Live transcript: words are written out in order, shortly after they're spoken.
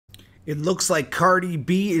It looks like Cardi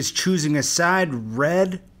B is choosing a side,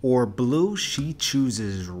 red or blue. She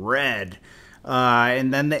chooses red.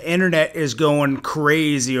 And then the internet is going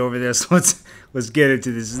crazy over this. Let's get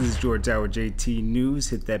into this. This is Jordan Tower JT News.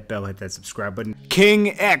 Hit that bell, hit that subscribe button.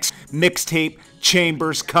 King X mixtape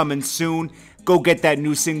Chambers coming soon. Go get that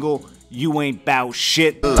new single, You Ain't Bout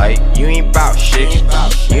Shit. Like, you ain't bout shit.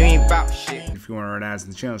 You ain't bout shit. If you want to run ads in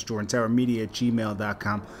the channel, it's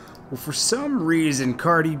jordantowermedia@gmail.com. Well, for some reason,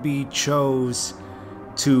 Cardi B chose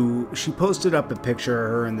to, she posted up a picture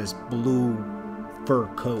of her in this blue fur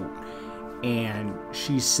coat. And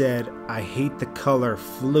she said, I hate the color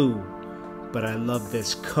flu, but I love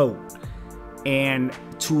this coat. And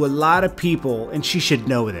to a lot of people, and she should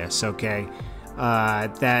know this, okay?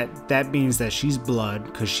 That means that she's blood,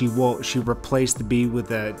 because she replaced the B with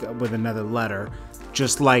another letter.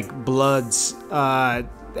 Just like Blood's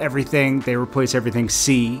everything, they replace everything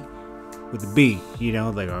C with a B, you know,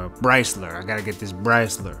 like a Bryceler. I gotta get this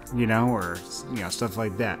Bryceler, you know, or stuff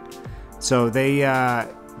like that. So they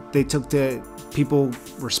took the, people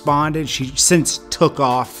responded. She since took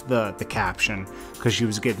off the caption because she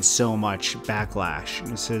was getting so much backlash.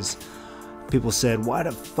 And it says, people said, why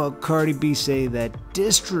the fuck Cardi B say that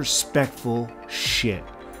disrespectful shit?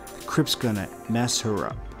 The Crip's gonna mess her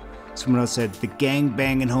up. Someone else said, the gang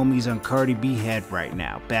banging homies on Cardi B head right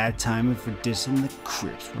now. Bad timing for dissing the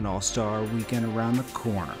Crips when All-Star Weekend around the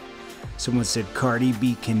corner. Someone said, Cardi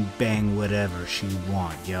B can bang whatever she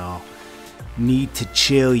want, y'all. Need to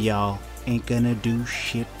chill, y'all. Ain't gonna do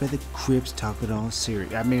shit for the Crips, talking all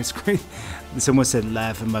serious. I mean, it's crazy. Someone said,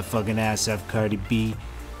 laughing my fucking ass off, Cardi B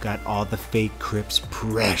got all the fake Crips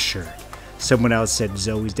pressured. Someone else said,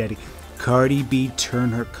 Zoe's daddy. Cardi B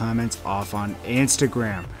turned her comments off on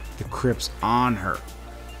Instagram. The Crips on her.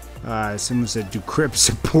 Someone said, do Crips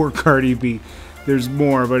support Cardi B? There's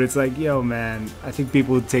more, but it's like, yo, man, I think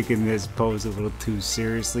people are taking this pose a little too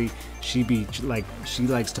seriously. She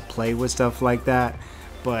likes to play with stuff like that,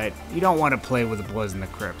 but you don't want to play with the Bloods and the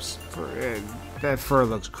Crips. That fur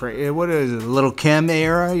looks crazy. What is it, Little Kim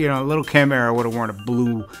era? You know, Little Kim era would have worn a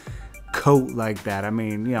blue coat like that. I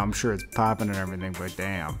mean, you know, I'm sure it's popping and everything, but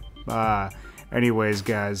damn. Anyways,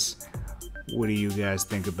 guys, what do you guys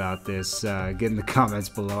think about this? Get in the comments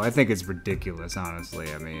below. I think it's ridiculous,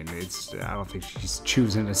 honestly. I mean, I don't think she's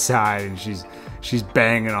choosing a side and she's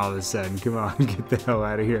banging all of a sudden. Come on, get the hell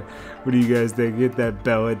out of here. What do you guys think? Hit that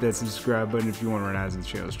bell, hit that subscribe button if you want to run ads on the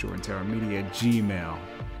channel. It's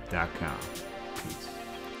jordantowermedia@gmail.com. Peace.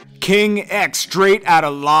 King X, straight out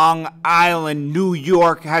of Long Island, New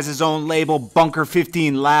York, has his own label, Bunker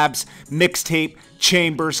 15 Labs, mixtape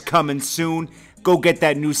Chambers coming soon. Go get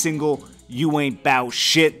that new single, You Ain't Bout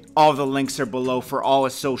Shit. All the links are below for all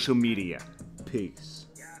his social media. Peace.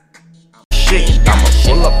 Shit, I'ma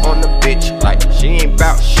pull up on the bitch like she ain't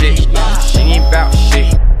bout shit. She ain't bout shit.